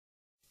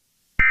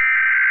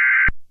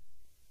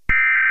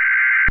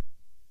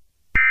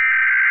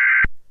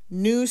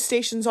News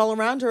stations all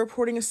around are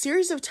reporting a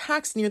series of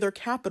attacks near their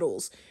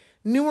capitals.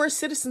 Numerous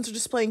citizens are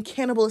displaying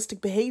cannibalistic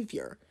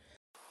behavior.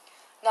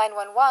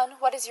 911,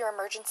 what is your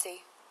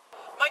emergency?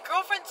 My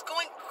girlfriend's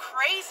going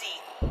crazy.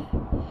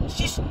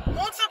 She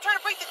won't stop trying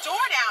to break the door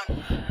down.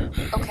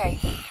 Okay.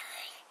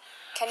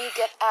 Can you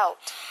get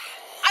out?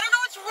 I don't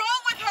know what's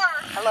wrong with her.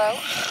 Hello?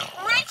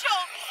 Rachel,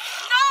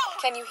 no!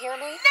 Can you hear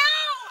me?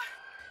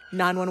 No!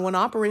 911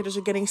 operators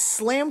are getting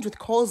slammed with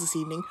calls this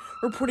evening,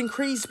 reporting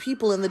crazed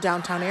people in the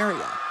downtown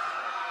area.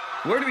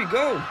 Where do we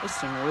go? It's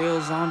some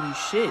real zombie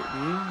shit,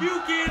 dude.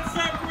 You can't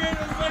separate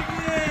us like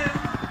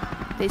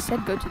this! They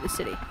said go to the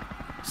city.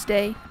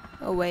 Stay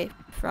away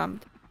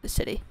from the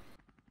city.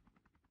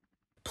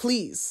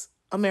 Please,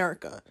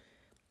 America,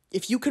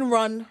 if you can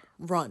run,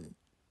 run.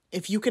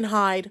 If you can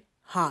hide,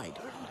 hide.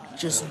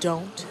 Just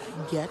don't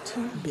get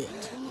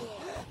bit.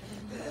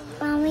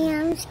 Mommy,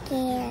 I'm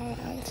scared.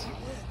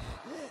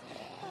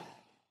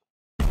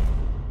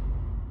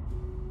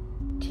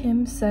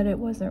 Tim said it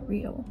wasn't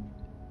real.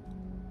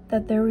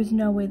 That there was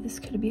no way this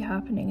could be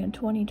happening in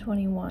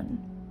 2021.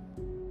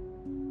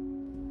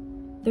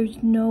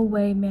 There's no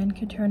way man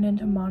could turn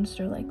into a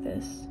monster like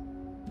this.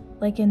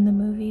 Like in the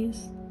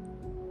movies.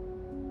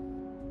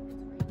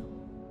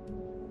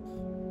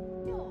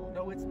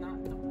 No, it's not.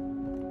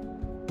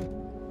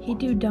 He'd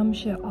do dumb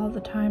shit all the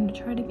time to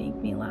try to make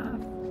me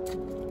laugh.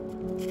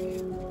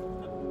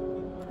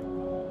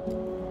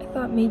 I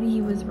thought maybe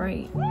he was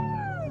right.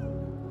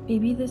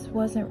 Maybe this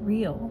wasn't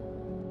real.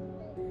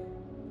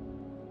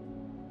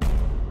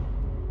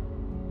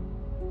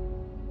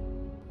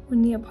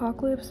 When the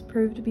apocalypse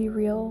proved to be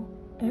real,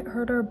 it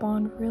hurt our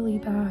bond really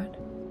bad.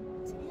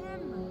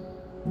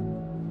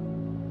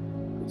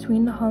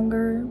 Between the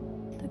hunger,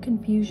 the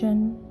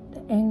confusion,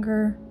 the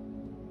anger,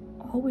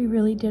 all we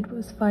really did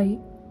was fight.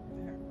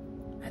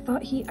 I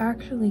thought he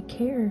actually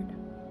cared.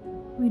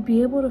 We'd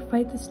be able to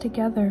fight this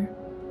together.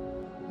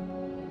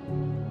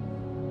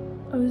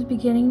 I was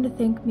beginning to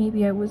think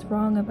maybe I was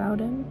wrong about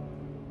him.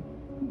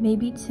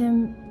 Maybe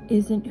Tim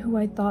isn't who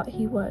I thought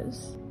he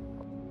was.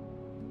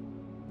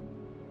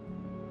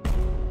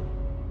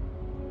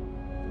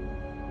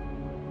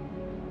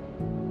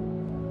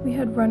 We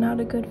had run out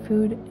of good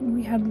food, and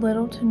we had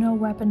little to no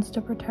weapons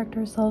to protect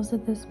ourselves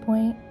at this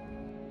point.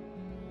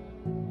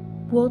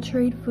 We'll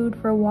trade food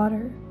for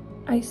water.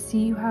 I see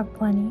you have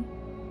plenty.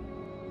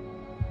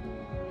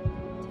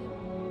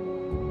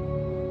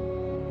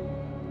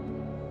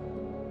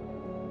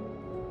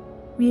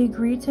 We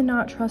agreed to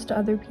not trust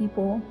other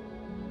people,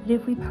 but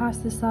if we pass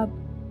this up,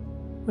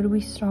 would we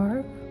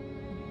starve?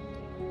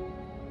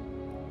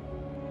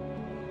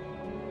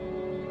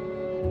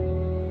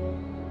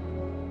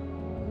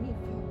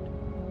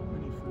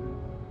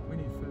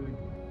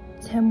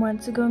 Tim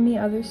went to go meet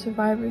other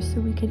survivors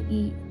so we could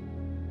eat.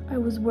 I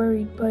was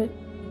worried, but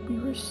we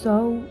were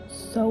so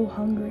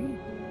hungry.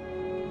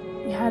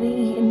 We hadn't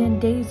eaten in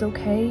days,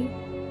 okay?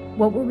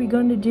 What were we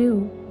going to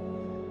do?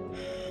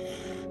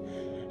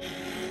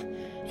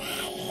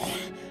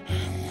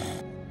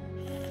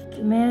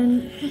 The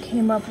man who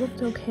came up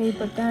looked okay,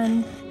 but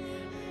then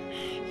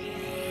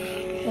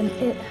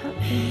it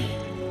happened.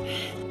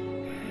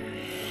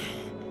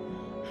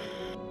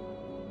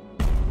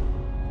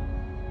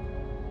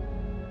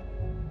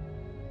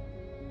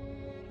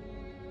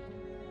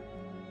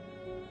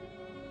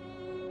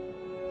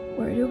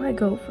 Where do I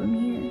go from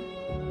here?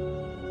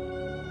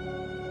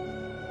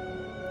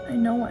 I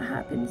know what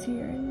happens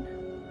here and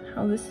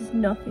how this is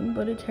nothing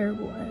but a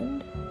terrible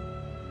end.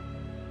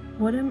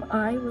 What am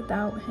I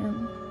without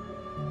him?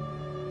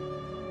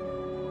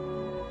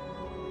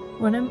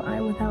 What am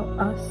I without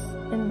us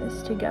in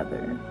this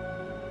together?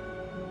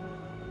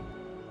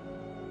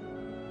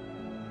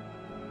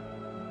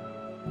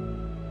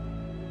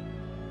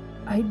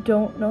 I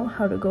don't know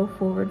how to go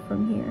forward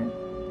from here.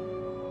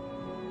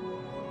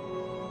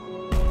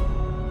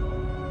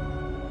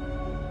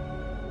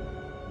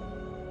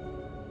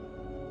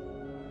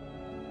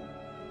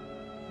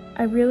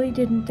 I really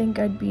didn't think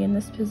I'd be in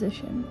this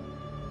position.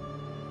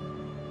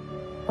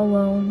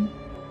 Alone,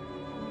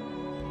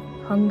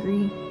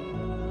 hungry,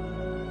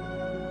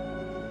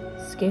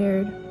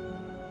 scared.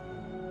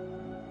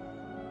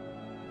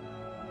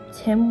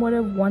 Tim would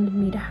have wanted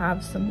me to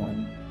have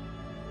someone,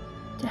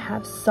 to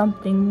have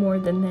something more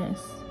than this.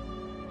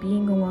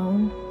 Being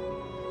alone.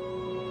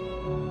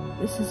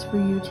 This is for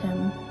you,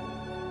 Tim.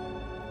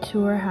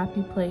 To our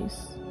happy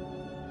place.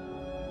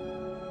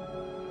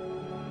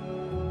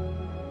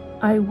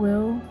 I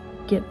will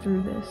get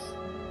through this.